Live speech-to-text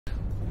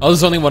Oh,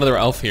 there's only one other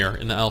elf here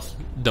in the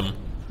elfdom.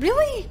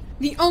 Really?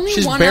 The only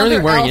She's one barely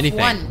other wearing elf anything.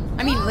 won.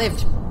 I mean,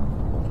 lived.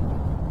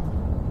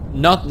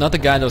 Not the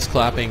guy that was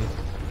clapping.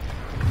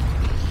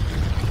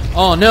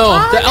 Oh no,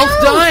 Oh, the elf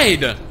no!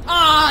 died!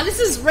 Ah, this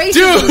is racist.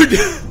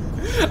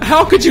 Dude!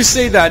 How could you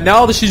say that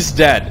now that she's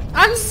dead?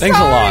 I'm Thanks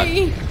a lot.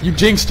 sorry. You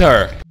jinxed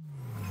her.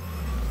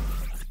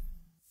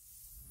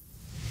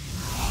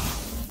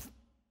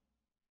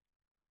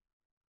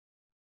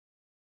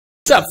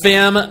 What's up,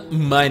 fam?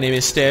 My name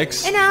is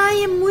Stix. And I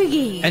am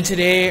Wiggy. And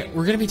today,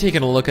 we're going to be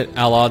taking a look at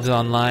Allods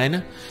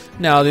Online.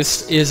 Now,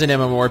 this is an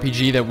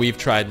MMORPG that we've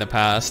tried in the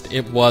past.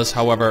 It was,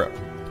 however,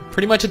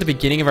 pretty much at the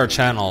beginning of our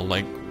channel.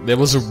 Like, that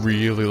was a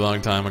really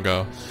long time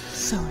ago.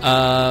 Sorry.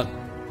 I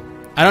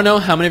don't know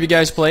how many of you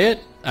guys play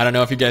it. I don't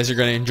know if you guys are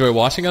going to enjoy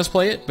watching us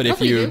play it. But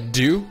if you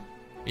do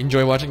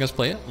enjoy watching us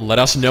play it, let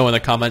us know in the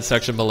comment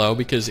section below,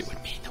 because it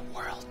would mean the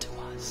world to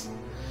us.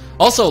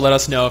 Also, let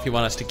us know if you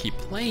want us to keep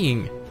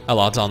playing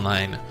Allods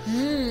Online,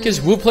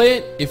 because we'll play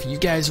it if you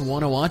guys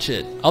want to watch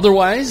it.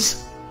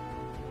 Otherwise,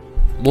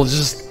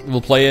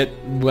 we'll play it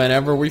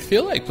whenever we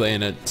feel like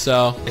playing it.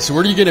 So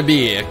what are you gonna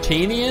be? A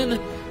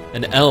Canian,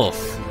 an elf,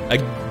 a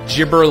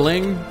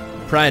gibberling,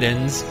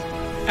 pridens,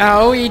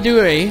 owie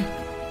dooey.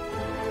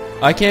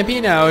 I can't be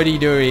an owie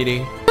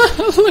dooey.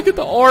 Look at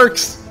the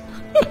orcs.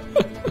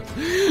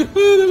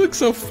 They look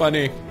so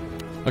funny.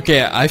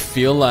 Okay, I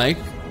feel like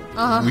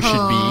we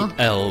should be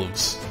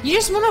elves. You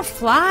just want to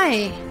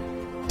fly.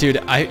 Dude,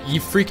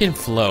 you freaking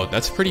float.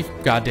 That's pretty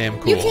goddamn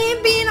cool. You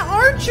can't be an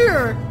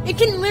archer. It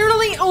can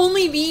literally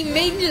only be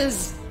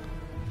mages.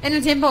 And a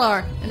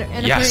Templar. And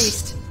a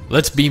priest.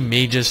 Let's be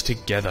mages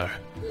together.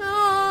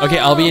 No. Okay,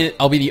 I'll be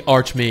the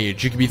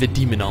archmage. You can be the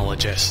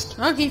demonologist.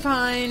 Okay,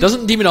 fine.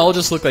 Doesn't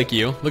demonologist look like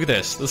you? Look at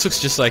this. This looks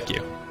just like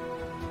you.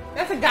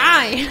 That's a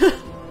guy.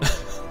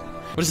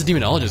 What does the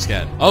demonologist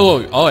get?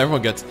 Oh,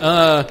 everyone gets...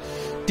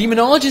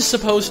 Demonologist is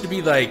supposed to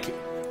be, like,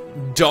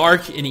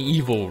 dark and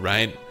evil,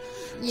 right?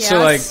 Yes. So,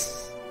 like,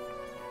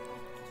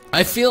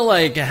 I feel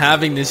like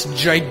having this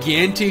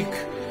gigantic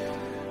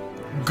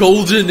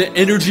golden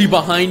energy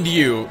behind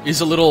you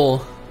is a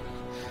little...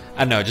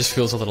 I don't know, it just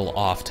feels a little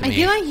off to me. I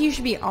feel like you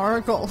should be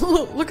Oracle.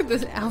 Look at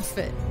this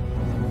outfit.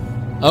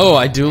 Oh,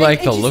 I do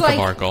like the just look like... of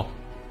Oracle.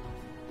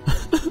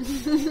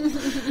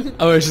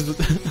 Oh, it's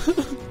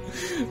just...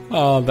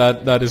 Oh,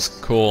 that is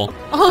cool.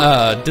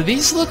 Do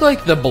these look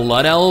like the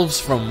Blood Elves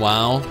from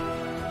WoW?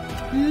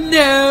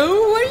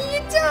 No, what are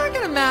you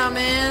talking about,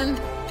 man?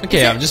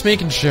 Okay, I'm just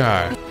making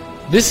sure.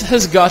 This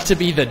has got to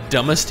be the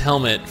dumbest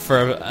helmet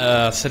for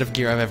a set of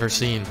gear I've ever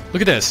seen.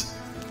 Look at this.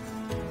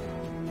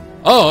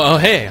 Oh,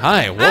 hey,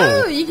 hi,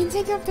 whoa. Oh, you can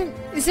take off the...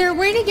 Is there a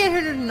way to get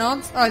her to not...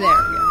 Oh, there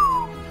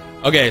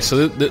we go. Okay,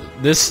 so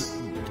this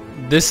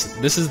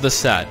is the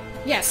set.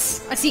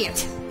 Yes, I see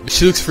it.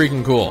 She looks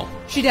freaking cool.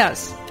 She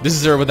does. This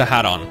is her with the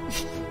hat on.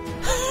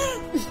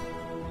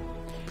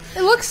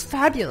 It looks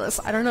fabulous.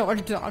 I don't know what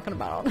you're talking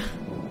about.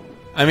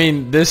 I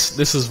mean, this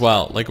as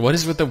well. Like, what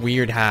is with the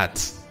weird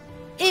hats?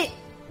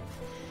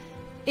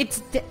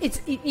 It's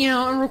you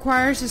know, it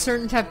requires a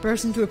certain type of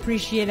person to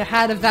appreciate a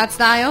hat of that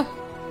style.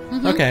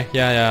 Okay,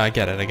 yeah, I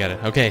get it.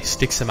 Okay,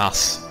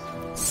 Stix-a-mas.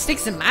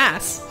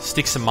 Stix-a-mas?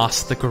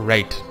 Stix-a-mas the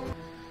Great.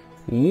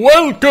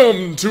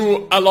 Welcome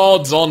to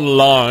Allods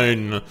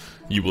Online.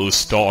 You will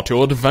start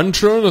your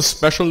adventure in a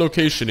special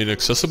location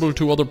inaccessible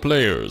to other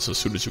players. As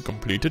soon as you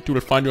complete it, you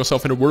will find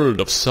yourself in a world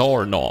of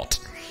Sarnaut,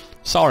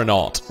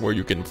 where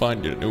you can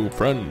find your new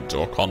friends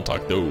or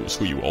contact those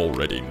who you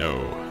already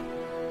know.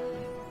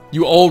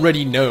 You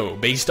already know,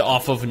 based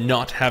off of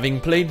not having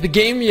played the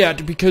game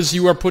yet, because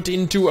you are put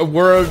into a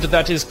world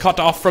that is cut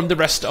off from the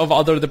rest of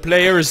the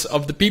players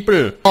of the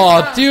people.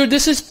 Aw, dude,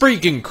 this is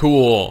freaking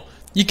cool.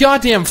 You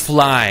goddamn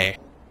fly.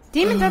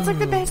 Damn it, that's like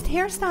the best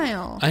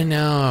hairstyle. I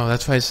know,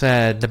 that's why I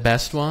said the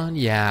best one.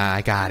 Yeah,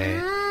 I got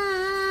it.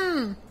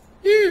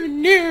 You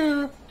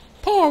knew,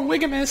 poor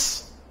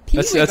Wiggamus.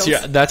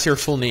 That's your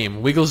full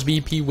name,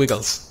 Wigglesby P.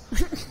 Wiggles.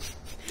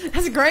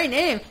 That's a great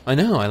name. I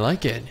know, I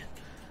like it.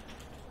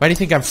 Why do you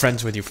think I'm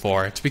friends with you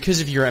for? It's because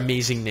of your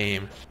amazing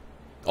name.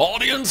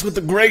 Audience with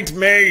the Great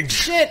Mage.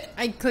 Shit,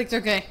 I clicked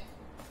okay.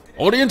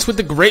 Audience with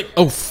the Great...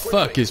 Oh,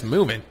 fuck, he's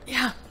moving.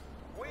 Yeah.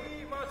 We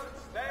must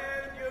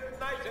stand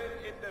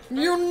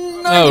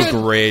United. Oh,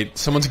 great.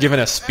 Someone's giving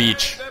a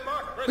speech.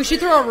 We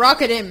should throw a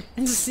rock at him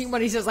and just see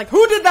what he says. Like,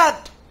 who did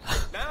that?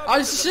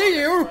 I see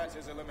you.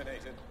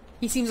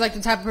 He seems like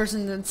the type of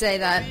person that would say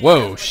that.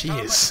 Whoa, she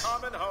is.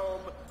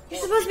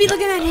 You're supposed to be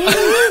looking at him.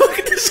 Look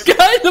at this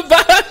guy in the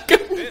back.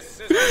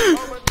 This is the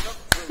moment of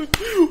This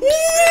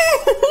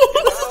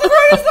is the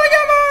greatest thing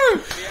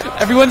ever.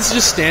 Everyone's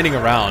just standing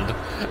around.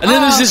 And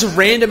then there's this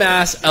random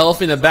ass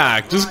elf in the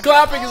back just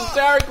clapping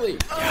hysterically.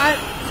 I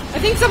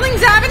think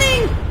something's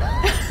happening.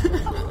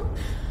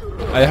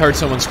 I heard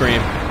someone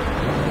scream.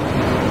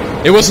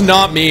 It was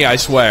not me, I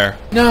swear.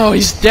 No,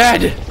 he's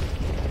dead.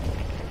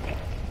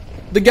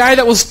 The guy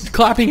that was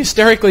clapping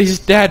hysterically is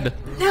dead.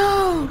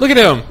 No. Look at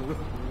him.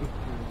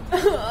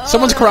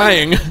 Someone's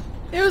crying.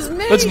 It was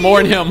me. Let's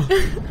mourn him.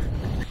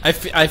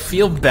 I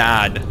feel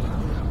bad.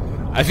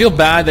 I feel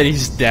bad that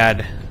he's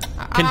dead.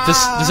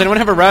 Does anyone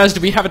have a res?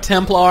 Do we have a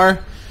Templar?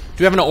 Do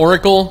we have an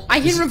Oracle?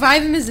 I can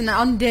revive him as an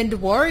undead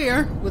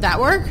warrior. Would that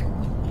work?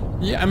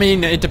 Yeah, I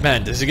mean, it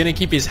depends. Is he gonna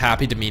keep his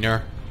happy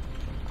demeanor?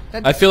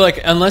 I feel like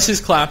unless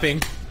he's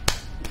clapping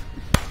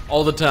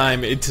all the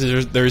time,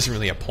 there isn't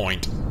really a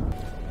point.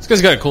 This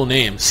guy's got a cool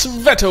name.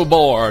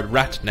 Svetobor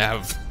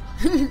Ratnev.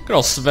 Good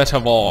old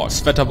Svetobor.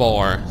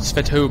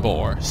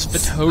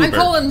 I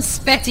call him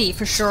Spetty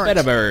for short.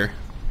 Svetobor.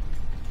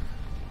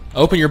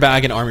 Open your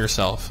bag and arm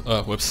yourself.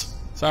 Oh, whoops.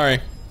 Sorry.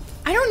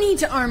 I don't need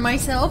to arm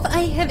myself.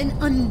 I have an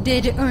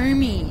undead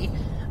army.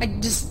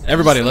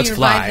 Everybody, let's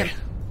fly.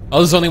 Oh,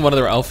 there's only one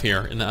other elf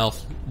here in the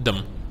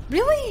elfdom.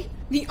 Really?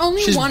 The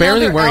only She's one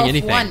barely other wearing elf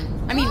anything.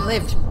 won. I mean,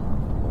 lived.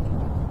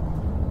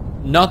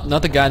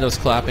 Not the guy that was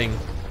clapping.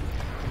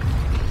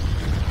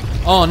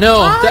 Oh no,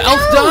 the elf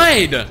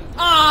died!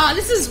 Ah,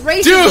 this is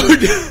racist.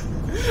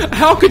 Dude!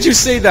 How could you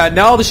say that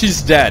now that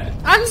she's dead?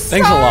 I'm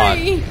Thanks a lot.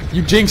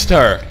 You jinxed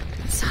her.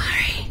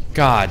 Sorry.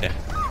 God.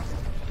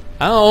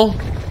 Ow.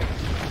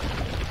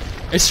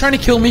 It's trying to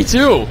kill me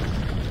too.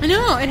 I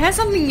know, it has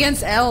something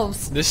against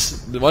elves.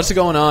 What's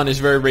going on is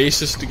very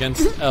racist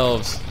against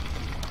elves.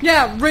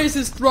 Yeah,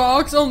 racist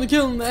rocks only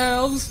killing the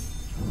elves.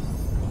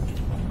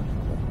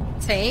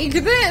 Take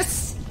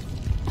this.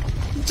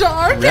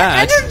 Dark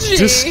That's energy.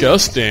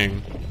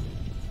 disgusting.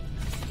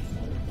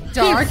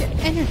 Dark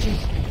energy.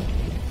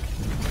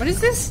 What is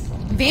this?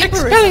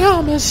 Vampirism.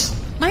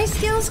 Expelliarmus. My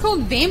skill is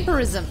called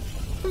vampirism.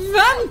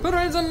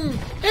 Vampirism.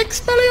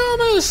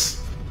 Expelliarmus.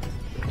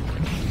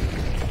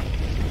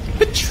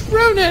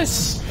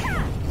 Patronus.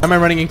 Why am I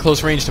running in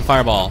close range to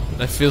fireball?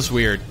 That feels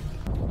weird.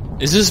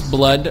 Is this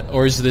blood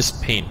or is this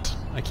paint?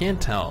 I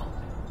can't tell.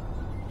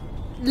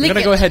 I'm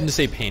gonna go ahead and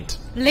say paint.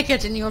 Lick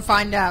it and you'll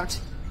find out.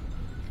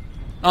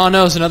 Oh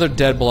no, it's another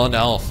dead blonde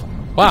elf.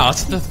 Wow,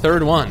 it's the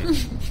third one.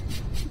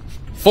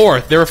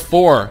 Fourth, there are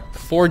four.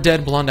 4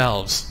 dead blonde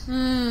elves.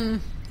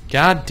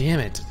 God damn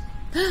it.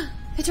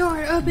 The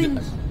door opened.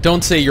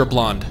 Don't say you're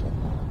blonde.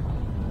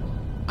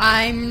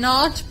 I'm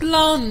not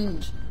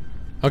blonde.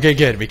 Okay,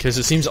 good, because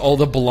it seems all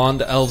the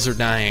blonde elves are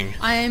dying.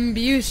 I am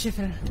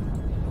beautiful.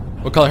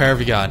 What color hair have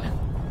you got?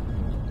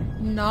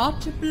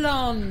 Not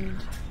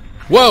blonde.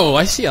 Whoa,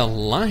 I see a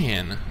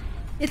lion.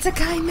 It's a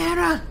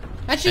chimera.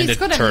 Actually, And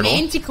it's a got turtle. a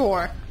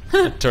manticore.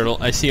 A turtle.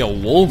 I see a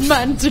wolf.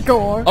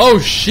 Manticore. Oh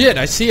shit,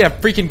 I see a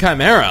freaking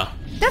chimera.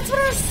 That's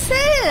what I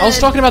said. I was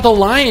talking about the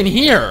lion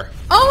here.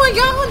 Oh my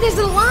god, there's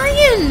a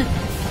lion.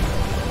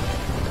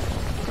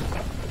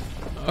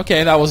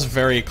 Okay, that was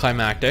very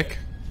climactic.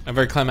 A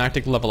very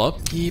climactic level up.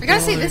 I gotta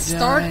say, this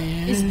start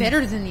is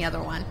better than the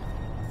other one.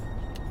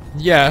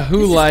 Yeah, who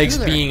This is likes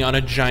cooler. being on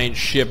a giant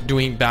ship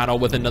doing battle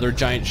with another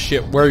giant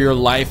ship where your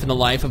life and the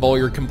life of all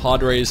your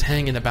compadres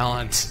hang in the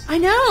balance? I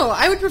know.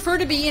 I would prefer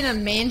to be in a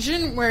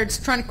mansion where it's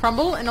trying to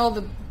crumble and all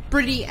the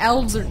pretty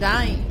elves are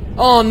dying.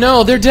 Oh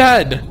no, they're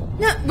dead!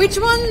 No, which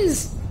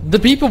ones? The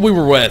people we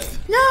were with.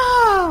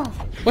 No!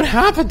 What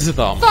happened to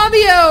them?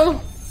 Fabio!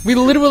 We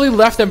literally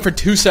left them for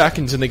 2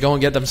 seconds and they go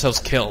and get themselves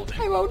killed.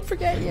 I won't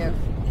forget you.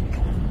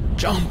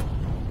 Jump!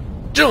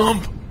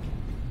 Jump!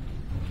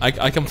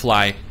 I can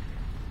fly.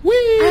 Whee!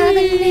 I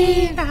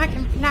believe I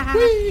can fly.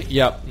 Whee!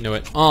 Yep, knew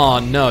it. Oh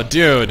no,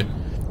 dude.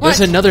 What? There's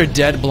another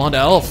dead blonde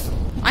elf.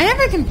 I have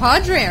a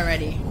compadre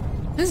already.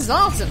 This is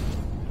awesome.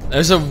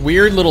 There's a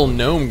weird little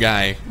gnome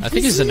guy. I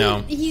think he's a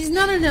gnome. He's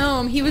not a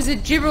gnome. He was a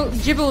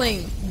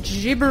gibbering.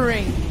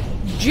 Gibberish.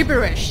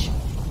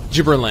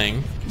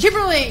 Gibberling.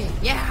 Gibberling!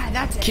 Yeah,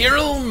 that's it.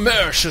 Kirill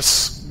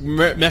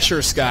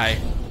Mesher Sky.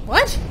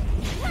 What?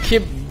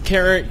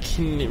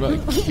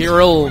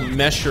 Kirill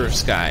Mesher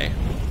Sky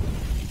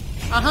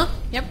Uh-huh,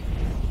 yep.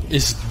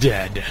 is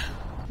dead.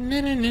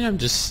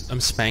 I'm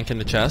spanking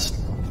the chest.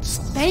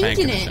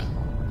 Spanking the it. chest.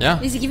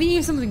 Yeah. Is he giving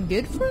you something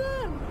good for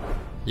that?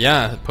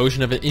 Yeah,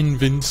 potion of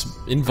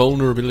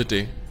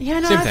invulnerability. Yeah,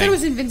 no, Same I thought thing. it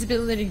was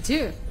invincibility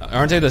too.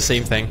 Aren't they the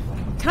same thing?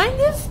 Kind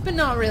of, but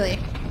not really.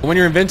 When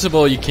you're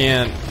invincible, you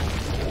can't...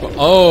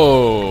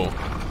 Oh.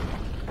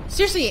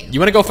 Seriously, You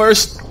want to go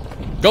first?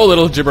 Go,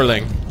 little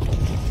gibberling.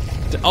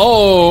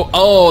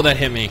 Oh, that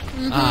hit me.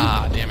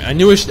 Ah, damn it. I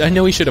knew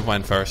he should have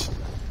went first.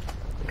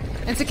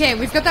 it's okay.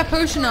 We've got that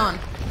potion on.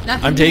 Nothing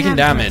I'm can taking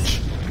happen to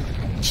damage.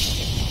 us.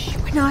 Shh,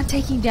 we're not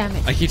taking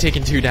damage. I keep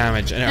taking 2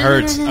 damage, and it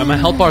hurts. My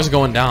health bar's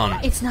going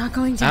down. It's not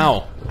going to.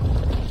 Ow.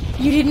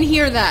 You didn't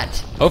hear that.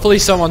 Hopefully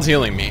someone's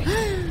healing me.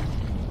 The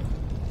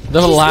She's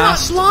not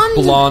last blonde.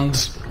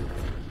 blonde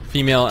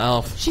female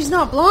elf. She's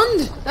not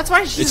blonde. That's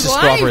why she's It's a alive.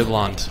 strawberry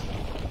blonde.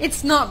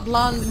 It's not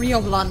blonde,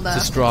 real blonde though.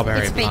 It's a strawberry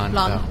it's fake blonde,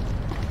 blonde.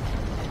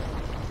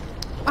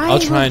 I'll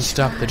try will and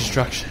stop the try.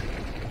 destruction.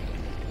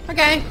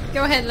 Okay,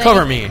 go ahead, lady.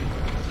 Cover me. In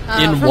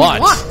from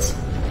what? what?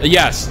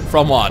 Yes,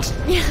 from what?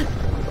 Yeah.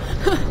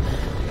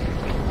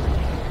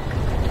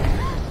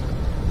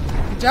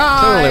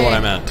 Die. Totally what I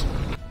meant.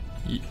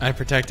 I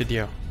protected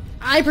you.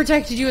 I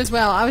protected you as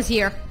well. I was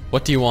here.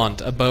 What do you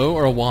want? A bow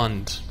or a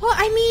wand? Well,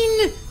 I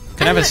mean,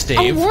 Can I have I'm a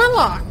stave? A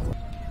warlock.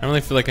 I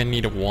really feel like I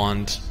need a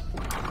wand.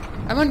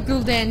 I want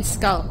Gul'dan's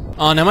skull.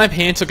 Oh, now my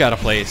pants look out of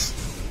place.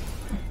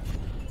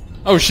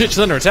 Oh shit, she's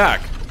under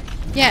attack.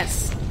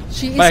 Yes.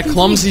 She is By a confused.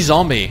 clumsy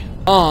zombie.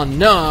 Oh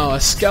no, a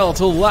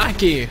skeletal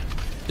lackey.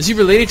 Is he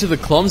related to the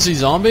clumsy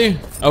zombie?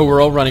 Oh,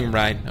 we're all running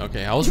right.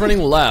 Okay, I was running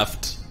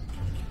left.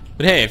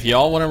 But hey, if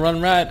y'all want to run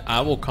right,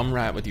 I will come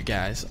right with you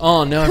guys.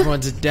 Oh no,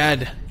 everyone's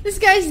dead. This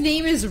guy's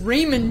name is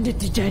Raymond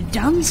the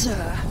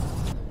Dancer.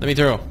 Let me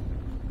through.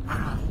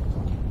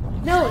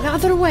 No, the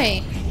other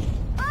way.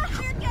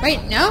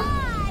 Wait, no?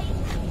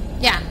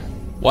 Yeah,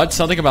 What?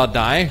 Something about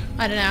die?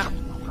 I don't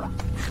know.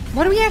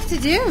 What do we have to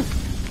do?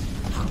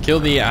 Kill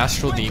the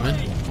astral demon?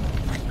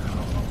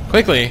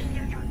 Quickly.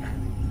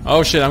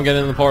 Oh shit, I'm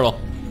getting in the portal.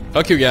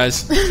 Fuck you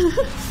guys.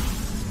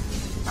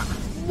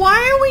 Why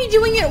are we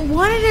doing it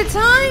one at a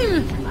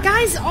time?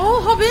 Guys,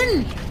 all hop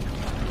in.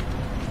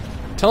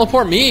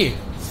 Teleport me.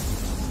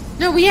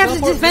 No, we have to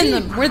Teleport defend me.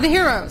 them. We're the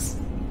heroes.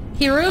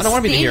 Heroes, I don't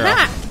wanna be the stay hero.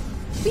 back.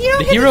 But you don't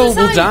The get to hero will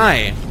decide.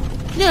 die.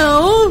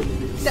 No.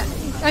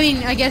 I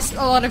mean, I guess a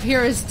lot of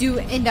heroes do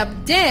end up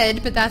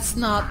dead, but that's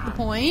not the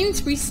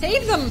point. We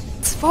save them.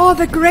 It's for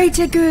the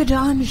greater good,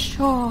 I'm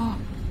sure.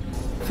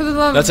 For the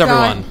love That's of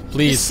God, everyone.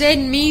 Please. just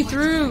send me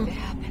through.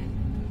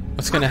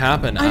 What's gonna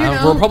happen? I don't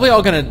know. We're probably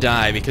all gonna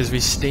die because we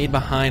stayed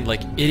behind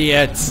like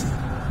idiots.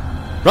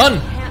 Run!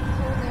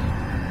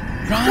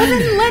 But then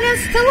Run! let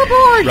us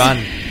teleport.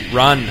 Run!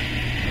 Run!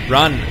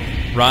 Run!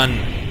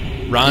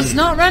 Run! Run! He's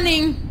not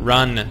running.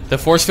 Run! The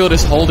force field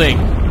is holding.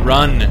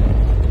 Run!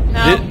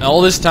 No.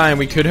 All this time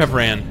we could have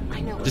ran.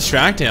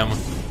 Distract him.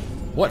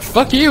 What?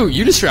 Fuck you!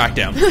 You distract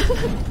him.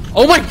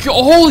 Oh my god!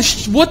 Holy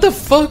what the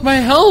fuck? My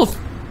health!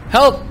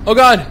 Help! Oh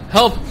god!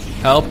 Help!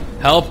 Help!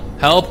 Help!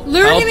 Help!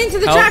 Lure help, him into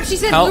the help, trap. She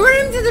said, help. lure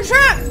him into the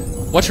trap.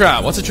 What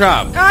trap? What's a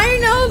trap? I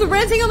don't know, the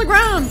red thing on the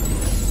ground.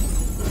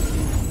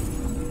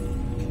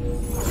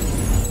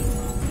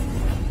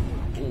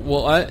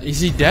 Well, is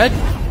he dead?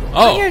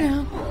 I Oh! don't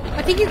know.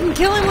 I think you can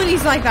kill him when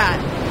he's like that.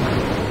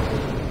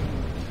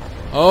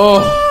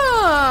 Oh!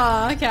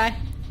 Oh, okay.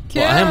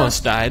 Well, I Cool.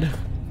 almost died.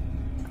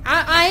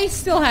 I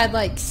still had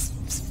like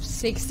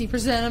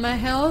 60% of my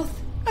health.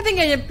 I think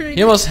I did pretty He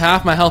good. almost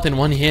half my health in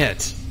one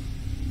hit.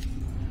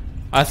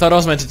 I thought I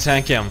was meant to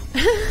tank him.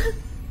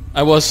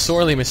 I was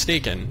sorely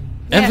mistaken.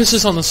 Yes.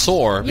 Emphasis on the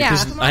sore, Yeah.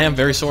 because I am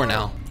very sore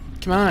now.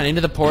 Come on,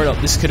 into the portal.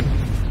 This could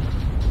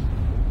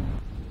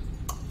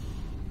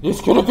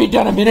have been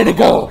done a minute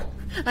ago.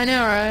 I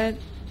know, right?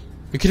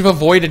 We could have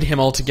avoided him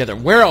altogether.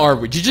 Where are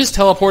we? Did you just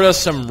teleport us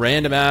some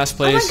random ass Oh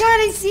place? my god,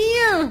 I see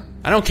you!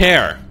 I don't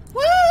care.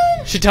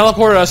 What? She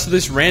teleported us to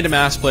this random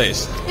ass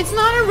place. It's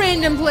not a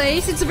random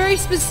place, it's a very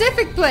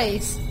specific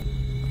place.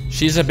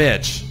 She's a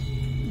bitch.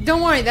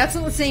 Don't worry, that's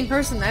not the same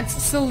person. That's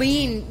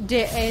Celine.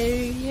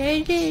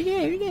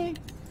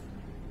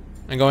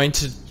 I'm going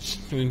to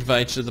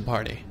invite you to the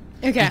party.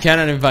 Okay. You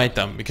cannot invite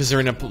them because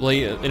they're in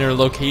a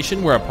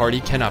location where a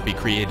party cannot be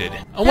created.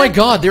 Oh my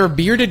god, they're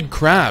bearded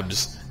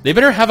crabs. They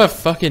better have a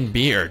fucking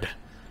beard.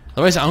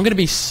 Otherwise, I'm gonna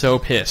be so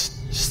pissed.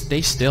 Just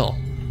stay still.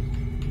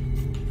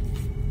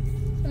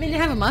 I mean, they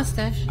have a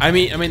mustache. I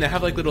mean, they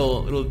have like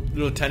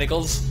little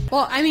tentacles.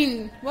 Well, I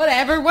mean,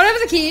 whatever. Whatever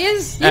the key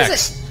is, use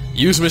X. it.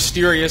 Use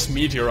mysterious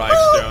meteorite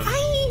Oh,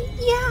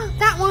 stone. yeah,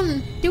 that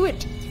one. Do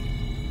it.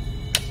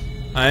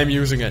 I am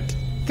using it.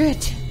 Good.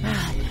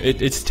 Ah,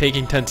 It's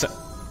taking 10 seconds.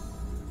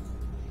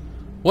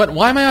 What?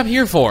 Why am I up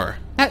here for?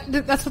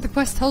 that's what the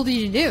quest told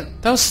you to do.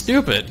 That was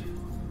stupid.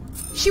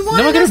 She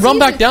wanted Now I'm gonna us to run use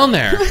back it. down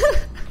there.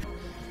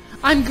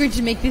 I'm going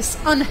to make this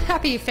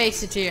unhappy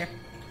face at you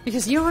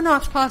because you're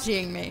not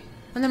partying me,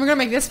 and then we're gonna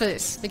make this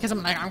face because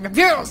I'm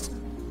confused,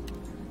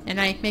 and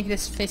I make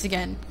this face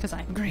again because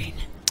I'm green.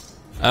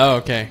 Oh,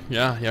 okay.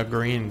 Yeah,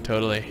 green,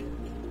 totally.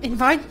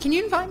 Can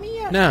you invite me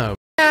yet? No.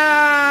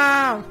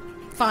 No.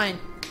 Fine.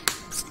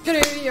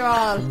 Screw you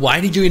all. Why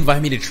did you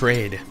invite me to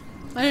trade?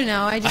 I don't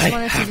know. I just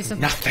wanted to do something.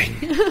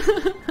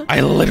 nothing.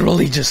 I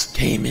literally just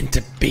came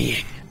into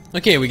being.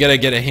 Okay, we gotta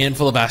get a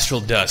handful of astral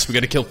dust. We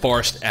gotta kill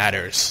forest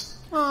adders.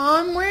 Oh,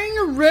 I'm wearing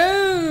a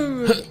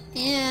robe.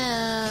 Ew.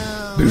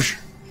 Boosh.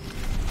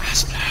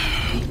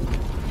 Astral.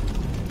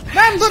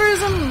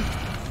 Vampirism.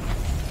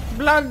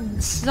 Blood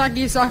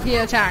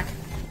sucky attack.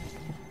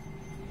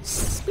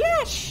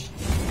 Splash.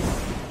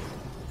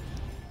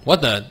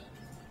 What the?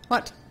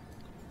 What?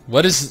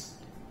 What is?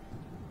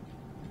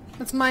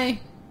 That's my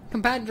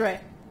compadre.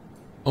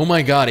 Oh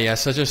my god, he has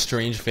such a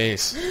strange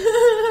face.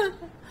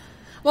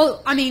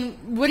 Well, I mean,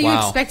 what do you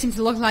Wow. expect him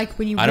to look like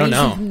when you I don't raise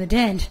know. him from the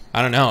dead?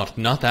 I don't know.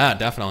 Not that,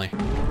 definitely.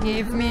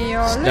 Give me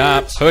your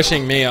Stop loot.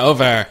 pushing me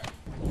over.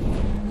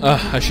 Ugh,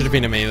 I should have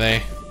been a melee.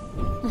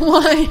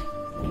 Why?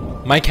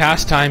 My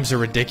cast times are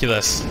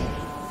ridiculous.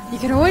 You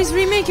can always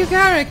remake your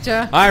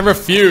character. I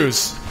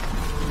refuse.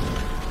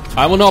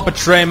 I will not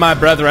betray my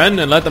brethren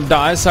and let them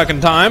die a second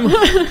time.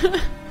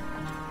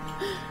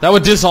 That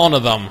would dishonor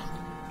them.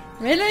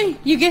 Really?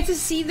 You get to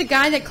see the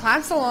guy that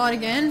claps a lot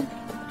again.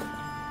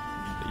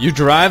 You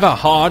drive a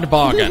hard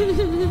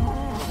bargain.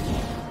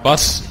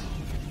 But,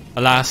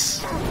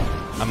 alas,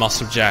 I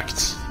must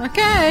object.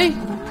 Okay.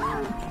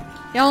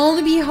 You'll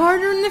only be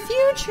harder in the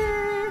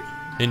future.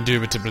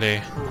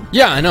 Indubitably.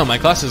 Yeah, I know, my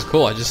class is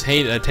cool. I just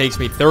hate that it takes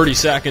me 30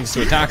 seconds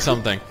to attack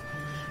something.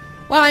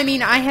 Well, I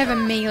mean, I have a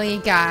melee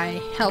guy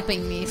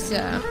helping me,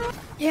 so...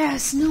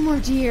 Yes, no more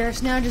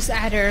deers, now just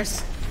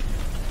adders.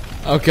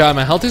 Oh god,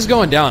 my health is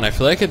going down. I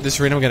feel like at this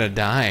rate I'm gonna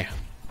die.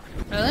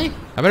 Really?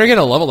 I better get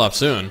a level up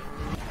soon.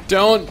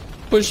 Don't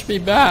push me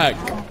back.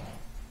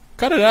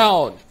 Cut it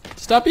out.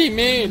 Stop being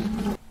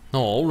mean.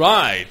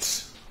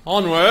 Alright.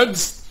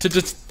 Onwards to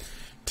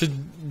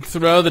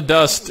throw the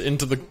dust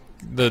into the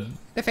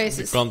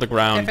faces. on the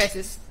ground. Their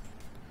faces.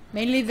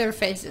 Mainly their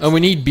faces. Oh, we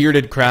need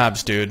bearded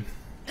crabs, dude.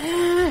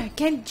 I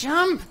can't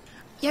jump.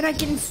 Yet I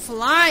can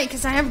fly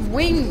because I have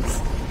wings.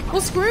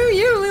 Well, screw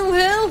you, little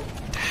hill.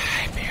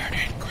 Die,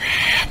 bearded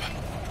crab.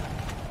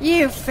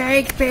 You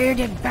fake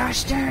bearded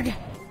bastard.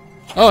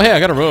 Oh, hey, I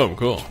got a robe.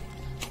 Cool.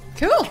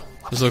 Cool.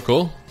 Does it look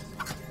cool?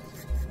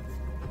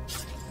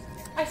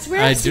 I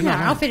swear I've seen do that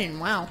not know. outfit in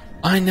WoW.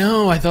 I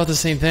know, I thought the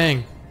same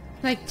thing.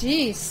 Like,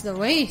 jeez, the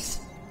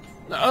waist.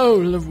 Oh,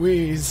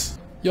 Louise.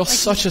 You're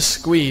such a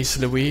squeeze,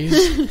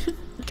 Louise.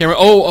 Okay,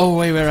 oh,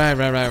 wait,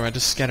 right.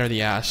 Just scatter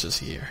the ashes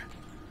here.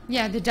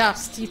 Yeah, the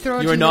dust. You throw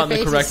it You are in not in their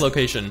the faces. correct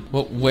location.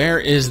 Well, where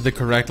is the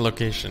correct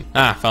location?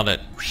 Ah, found it.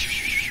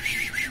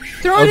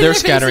 Throw it Oh, in they're their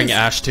scattering faces.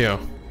 ash too.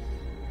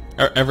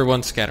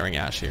 Everyone's scattering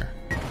ash here.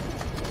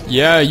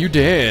 Yeah, you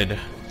did.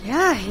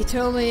 Yeah, he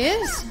totally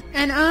is.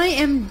 And I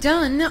am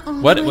done.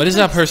 On What my is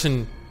that quest.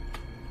 person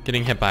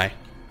getting hit by?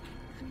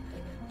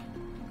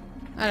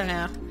 I don't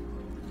know.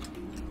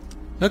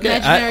 Okay,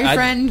 Imaginary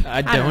friend.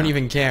 I don't don't know.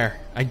 even care.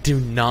 I do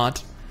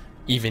not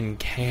even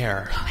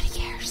care. Nobody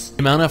cares. The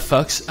amount of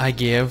fucks I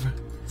give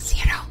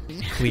 0.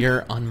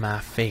 clear on my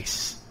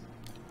face.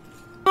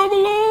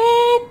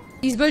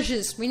 These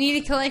bushes. We need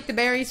to collect the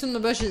berries from the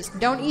bushes.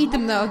 Don't eat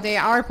them though. They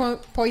are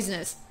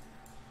poisonous.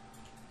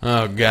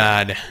 Oh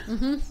god.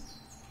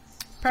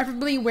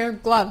 Preferably wear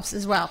gloves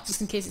as well,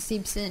 just in case it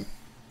seeps in.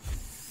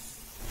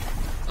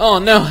 Oh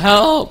no,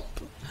 help!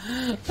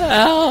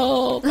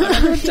 Help!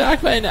 I'm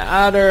attacked by an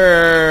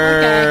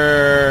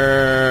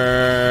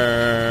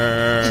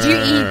adder. Did you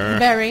eat the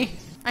berry?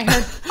 I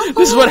heard.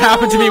 This is what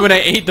happened to me when I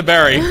ate the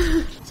berry.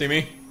 See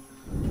me?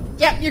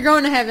 Yep, you're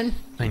going to heaven.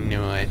 I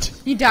knew it.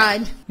 You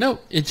died. No,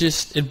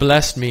 it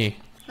blessed me.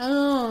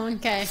 Oh,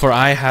 okay. For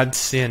I had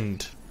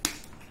sinned.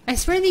 I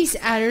swear these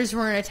adders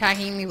weren't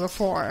attacking me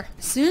before.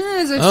 As soon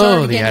as I started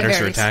Oh, the getting adders are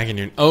berries. attacking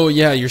you. Oh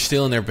yeah, you're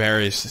stealing their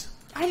berries.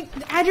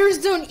 Adders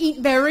don't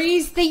eat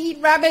berries. They eat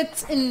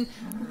rabbits and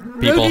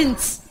People.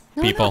 rodents.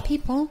 No, People. not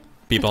people.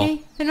 People.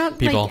 Okay? They're not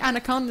People. like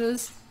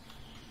anacondas.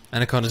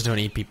 Anacondas don't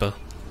eat people.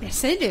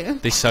 Yes, they do.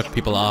 They suck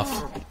people off.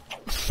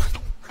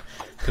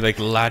 They like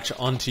latch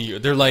onto you.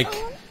 They're like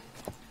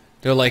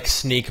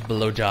snake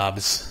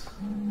blowjobs.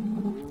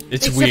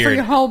 It's Except weird. for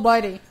your whole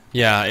body.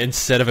 Yeah,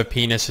 instead of a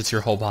penis, it's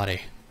your whole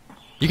body.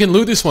 You can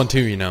loot this one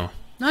too, you know.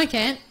 No, I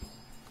can't.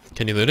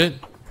 Can you loot it?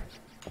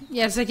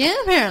 Yes, I can,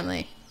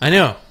 apparently. I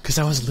know, because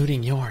I was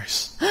looting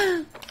yours.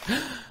 Why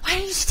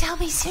didn't you tell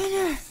me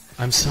sooner?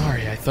 I'm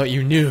sorry, I thought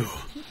you knew.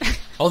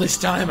 All this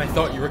time I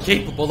thought you were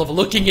capable of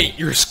looking at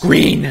your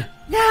screen.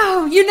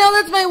 No, you know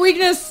that's my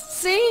weakness.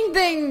 Seeing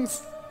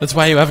things. That's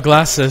why you have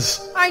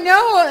glasses. I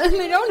know, and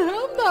they don't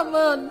help that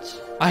much.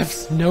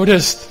 I've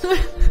noticed.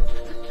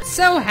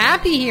 So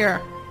happy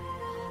here.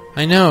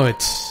 I know,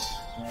 it's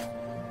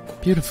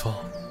beautiful.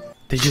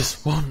 They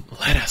just won't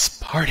let us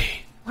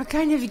party. What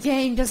kind of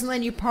game doesn't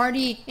let you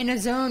party in a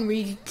zone where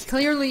you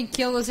clearly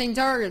kill the same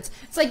targets?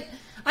 It's like,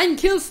 I'm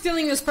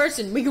kill-stealing this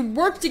person. We can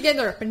work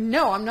together, but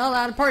no, I'm not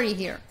allowed to party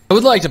here. I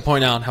would like to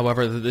point out,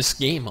 however, that this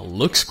game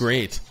looks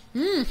great.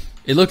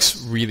 It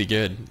looks really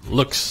good.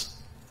 Looks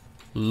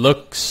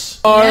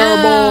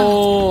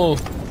horrible.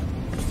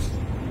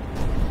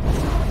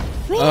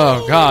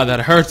 Oh god, that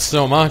hurts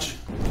so much.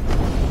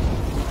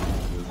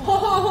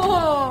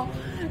 Oh,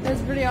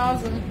 that's pretty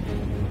awesome.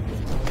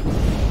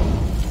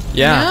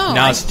 Yeah, No,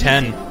 now I it's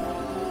 10.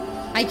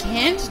 I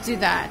can't do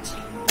that.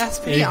 That's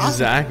pretty awesome.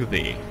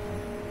 Exactly.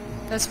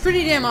 That's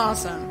pretty damn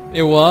awesome.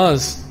 It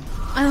was.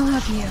 I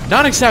love you.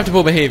 Not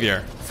acceptable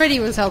behavior. Freddy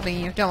was helping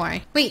you, don't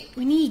worry. Wait,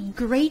 we need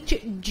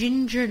great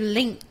ginger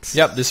links.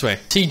 Yep, this way.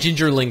 See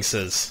Ginger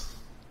Lynxes.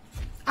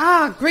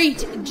 Ah,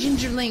 great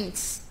ginger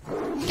links.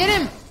 Get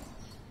him!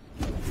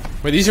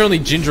 Wait, these are only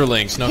Ginger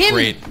Lynx, not Him.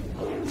 great.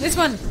 This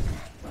one.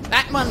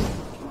 That one.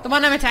 The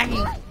one I'm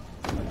attacking.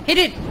 Hit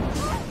it!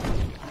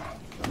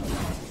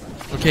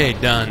 Okay,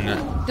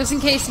 done. Just in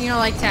case you don't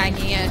like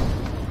tagging it.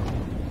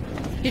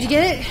 Did you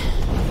get it?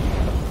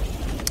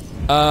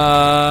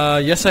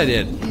 Yes I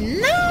did.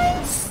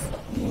 Nice!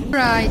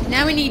 Right,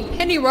 now we need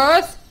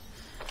Pennyworth.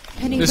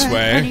 Pennyworth, This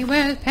way.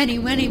 Pennyworth,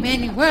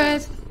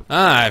 Pennyworth.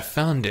 Ah, I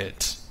found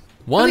it.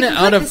 Well, 1 we can out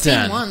collect of the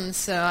same 10. One,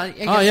 so I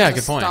guess Oh, yeah, I'll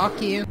good point.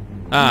 stalk you.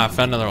 Ah,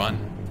 found another one.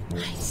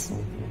 Nice.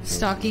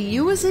 Stalking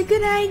you was a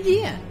good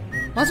idea.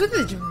 What's with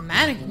the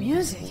dramatic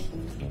music?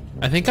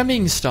 I think I'm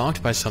being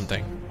stalked by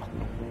something.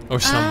 Or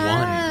someone.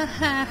 Ah,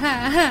 ha,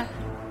 ha, ha.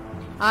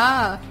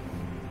 Ah.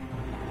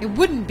 It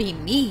wouldn't be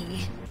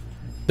me.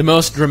 The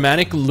most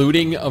dramatic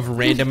looting of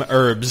random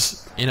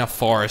herbs in a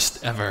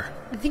forest ever.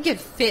 I think it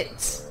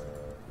fits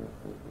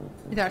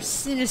with our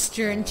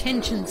sinister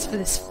intentions for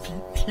this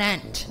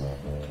plant.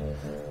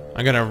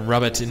 I'm gonna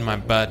rub it in my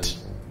butt.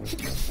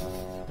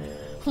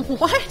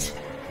 What?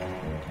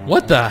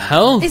 What the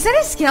hell? Is that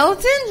a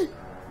skeleton?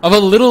 Of a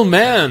little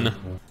man.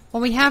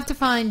 Well, we have to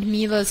find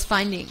Mila's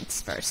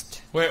findings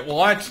first. Wait,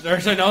 what?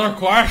 There's another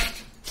quest?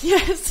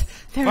 Yes.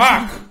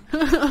 Fuck!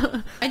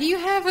 And you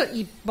have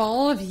a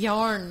ball of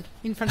yarn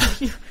in front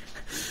of you.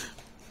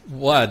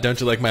 What?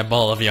 Don't you like my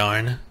ball of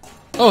yarn?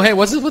 Oh, hey,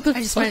 what the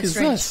just fuck went is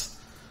strange. this?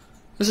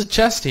 There's a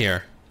chest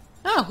here.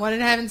 Oh, what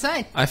did I have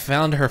inside? I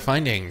found her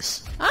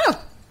findings.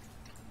 Oh.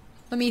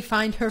 Let me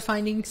find her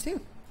findings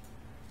too.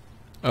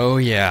 Oh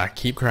yeah,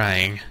 keep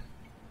crying.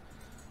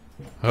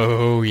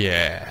 Oh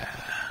yeah.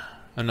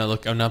 I'm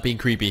not being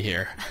creepy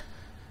here.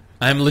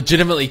 I am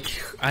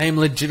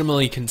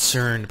legitimately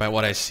concerned by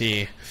what I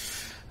see.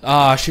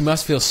 Ah, she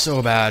must feel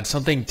so bad.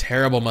 Something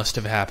terrible must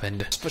have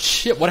happened. But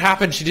shit, what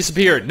happened? She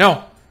disappeared.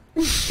 No.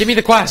 Give me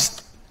the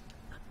quest.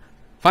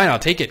 Fine, I'll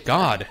take it.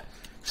 God.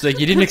 She's like,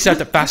 you didn't accept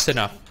it fast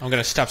enough. I'm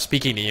gonna stop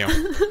speaking to you.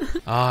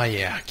 Ah,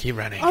 yeah, keep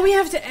running. Oh, we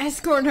have to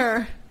escort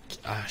her.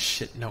 Ah,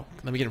 shit, no.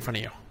 Let me get in front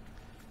of you.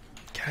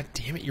 God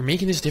damn it, you're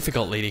making this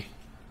difficult, lady.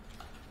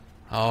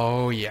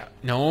 Oh, yeah.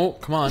 No,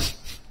 come on.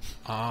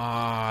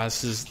 Ah,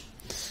 this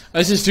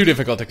is too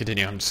difficult to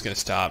continue. I'm just gonna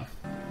stop.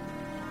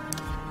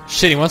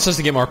 Shit, he wants us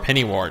to get more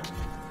penny ward.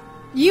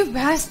 You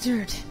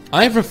bastard.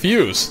 I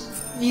refuse.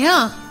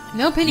 Yeah,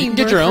 no penny You ward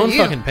can get your for own you.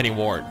 fucking penny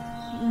ward.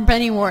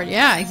 Penny ward,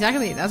 yeah,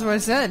 exactly. That's what I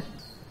said.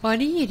 What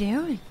are you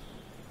doing?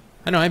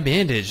 I know, I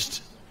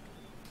bandaged.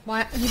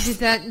 Why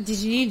did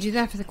you need to do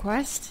that for the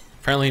quest?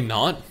 Apparently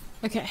not.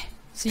 Okay,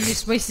 so you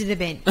just wasted a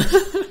bit.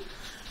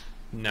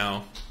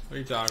 No. What are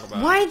you talking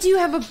about? Why do you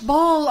have a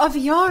ball of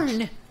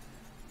yarn?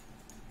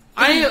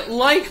 I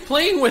like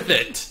playing with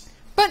it.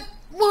 But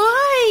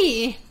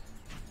why?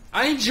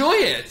 I enjoy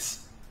it.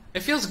 It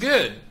feels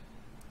good.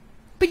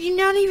 But you're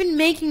not even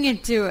making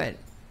it do it.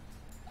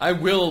 I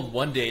will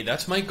one day.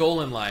 That's my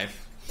goal in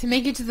life. To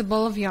make it to the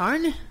ball of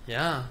yarn?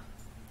 Yeah.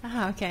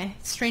 Ah, okay.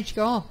 Strange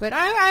goal, but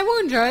I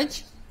won't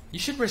judge. You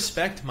should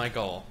respect my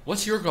goal.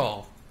 What's your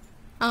goal?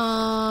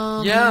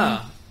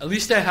 Yeah. At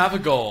least I have a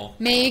goal.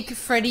 Make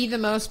Freddy the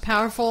most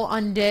powerful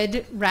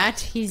undead rat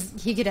he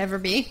could ever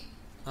be.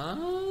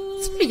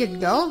 It's a pretty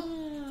good goal.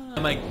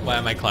 Why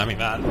am I climbing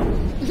that?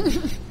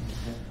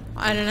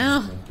 I don't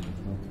know.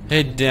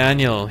 Hey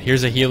Daniel,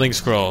 here's a healing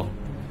scroll.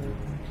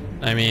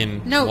 I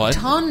mean, No, what?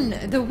 Ton,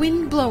 the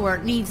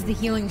windblower needs the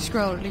healing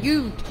scroll.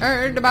 You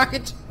turn the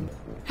bucket.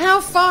 How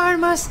far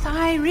must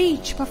I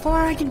reach before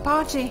I can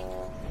party?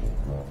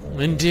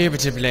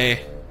 Indubitably.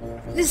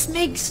 This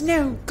makes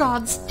no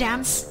god's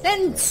damn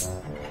sense.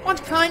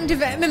 What kind of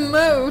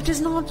MMO does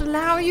not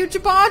allow you to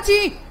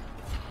party?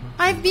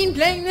 I've been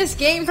playing this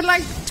game for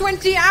like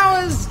 20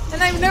 hours,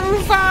 and I'm level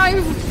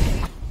 5.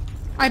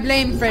 I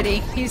blame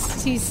Freddy.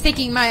 He's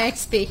taking my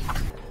XP.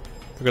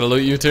 We're gonna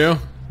loot you too?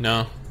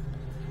 No.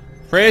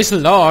 Praise the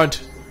Lord.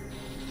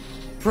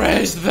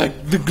 Praise the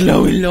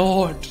glowy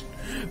Lord.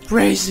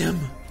 Praise him.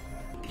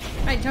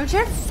 Hey, don't you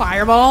have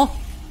Fireball?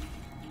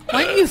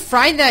 Why don't you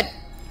fry that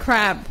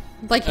crab?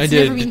 Like I it's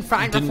did. never been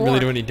fried It didn't before. really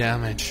do any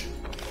damage.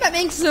 That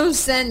makes no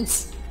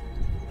sense.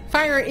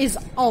 Fire is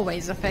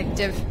always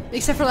effective,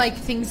 except for like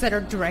things that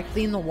are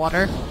directly in the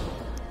water.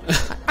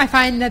 I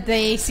find that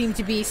they seem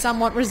to be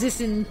somewhat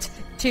resistant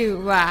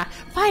to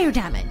fire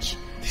damage.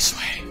 This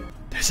way.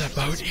 There's a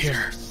boat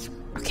here.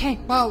 Okay,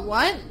 well,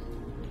 what?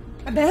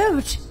 A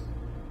boat?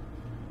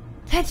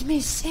 Let me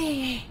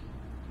see.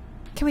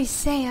 Can we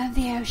sail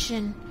the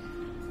ocean?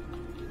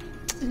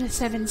 In the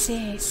 7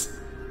 seas.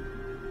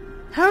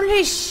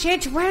 Holy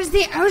shit, where's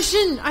the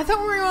ocean? I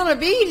thought we were on a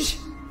beach.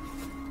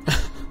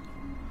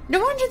 No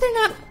wonder they're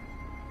not...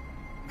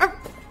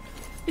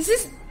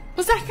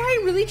 Was that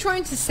guy really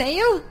trying to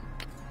sail?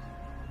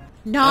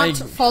 Not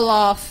full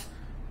off.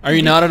 Are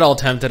you not at all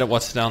tempted at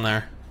what's down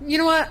there? You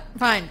know what?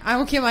 Fine, I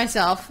will kill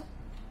myself.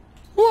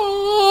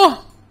 Whoa!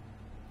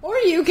 Or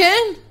you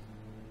can.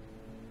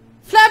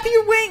 Flap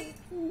your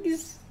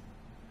wings.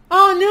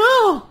 Oh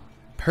no!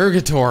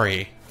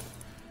 Purgatory.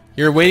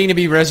 You're waiting to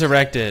be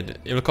resurrected.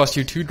 It'll cost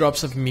you 2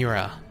 drops of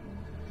Mira.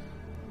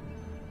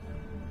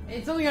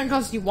 It's only gonna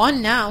cost you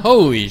 1 now.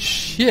 Holy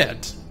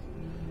shit.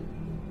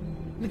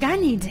 The guy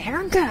needs a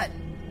haircut.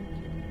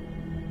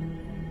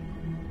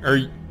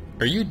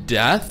 Are you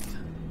Death?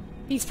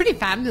 He's pretty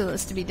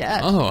fabulous to be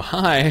dead. Oh,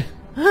 hi.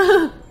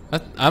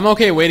 I'm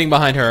okay waiting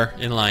behind her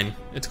in line.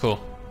 It's cool.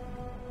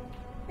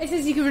 It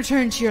says you can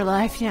return to your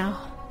life now.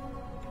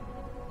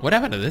 What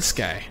happened to this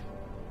guy?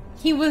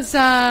 He was,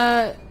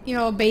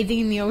 bathing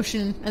in the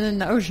ocean, and then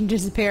the ocean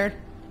disappeared.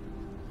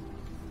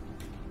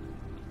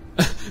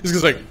 This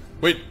guy's like,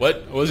 wait,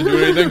 what? I wasn't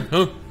doing anything,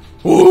 huh?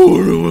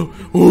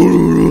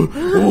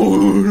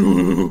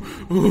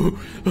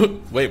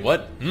 Wait,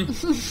 what?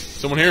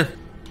 Someone here?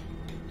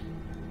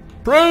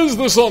 Praise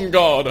the sun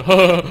god!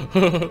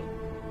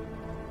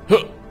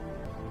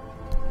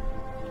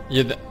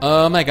 You're the,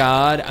 oh my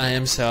god, I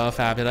am so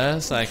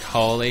fabulous. Like,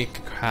 holy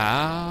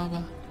crap.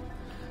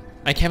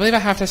 I can't believe I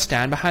have to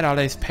stand behind all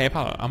these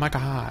people. Oh my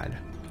god.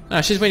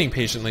 No, she's waiting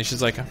patiently.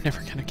 She's like, I'm never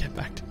gonna get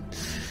back to...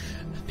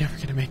 I'm never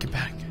gonna make it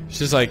back.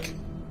 She's like...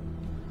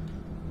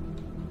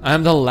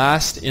 I'm the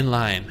last in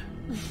line.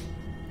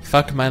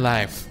 Fuck my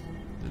life.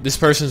 This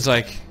person's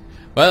like...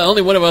 Well,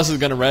 only one of us is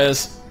gonna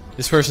res.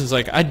 This person's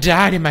like, I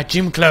died in my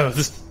gym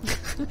clothes.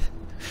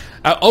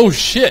 Oh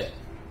shit.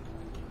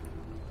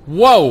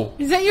 Whoa!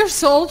 Is that your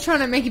soul trying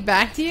to make it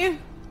back to you?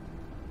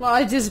 Well,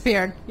 it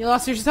disappeared. You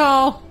lost your soul.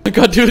 Oh my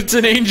god, dude, it's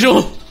an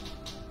angel!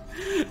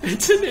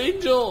 It's an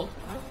angel!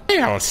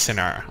 Hey,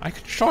 sinner. I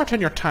could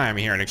shorten your time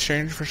here in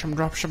exchange for some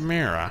drops of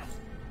mirror.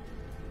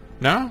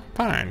 No?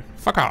 Fine.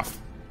 Fuck off.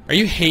 Are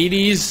you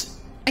Hades?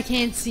 I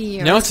can't see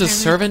you. No, it's a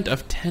servant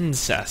of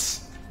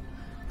Tenses.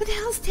 What the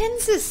hell's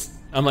Tenses?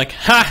 I'm like,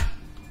 ha!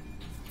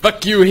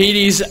 Fuck you,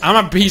 Hades. I'm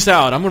gonna peace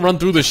out. I'm gonna run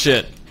through this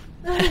shit.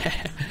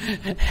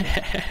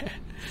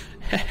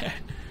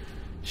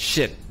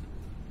 Shit.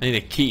 I need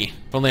a key.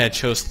 If only I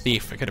chose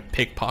thief, I could have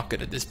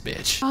pickpocketed this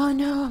bitch. Oh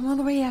no, I'm all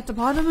the way at the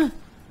bottom.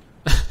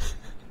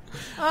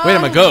 Wait,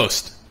 I'm a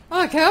ghost.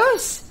 Oh, a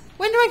ghost?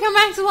 When do I come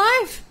back to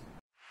life?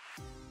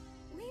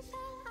 We fell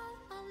out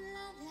of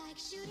love like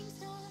shooting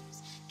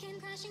stars came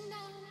crashing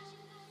down,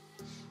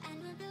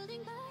 and we're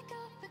building back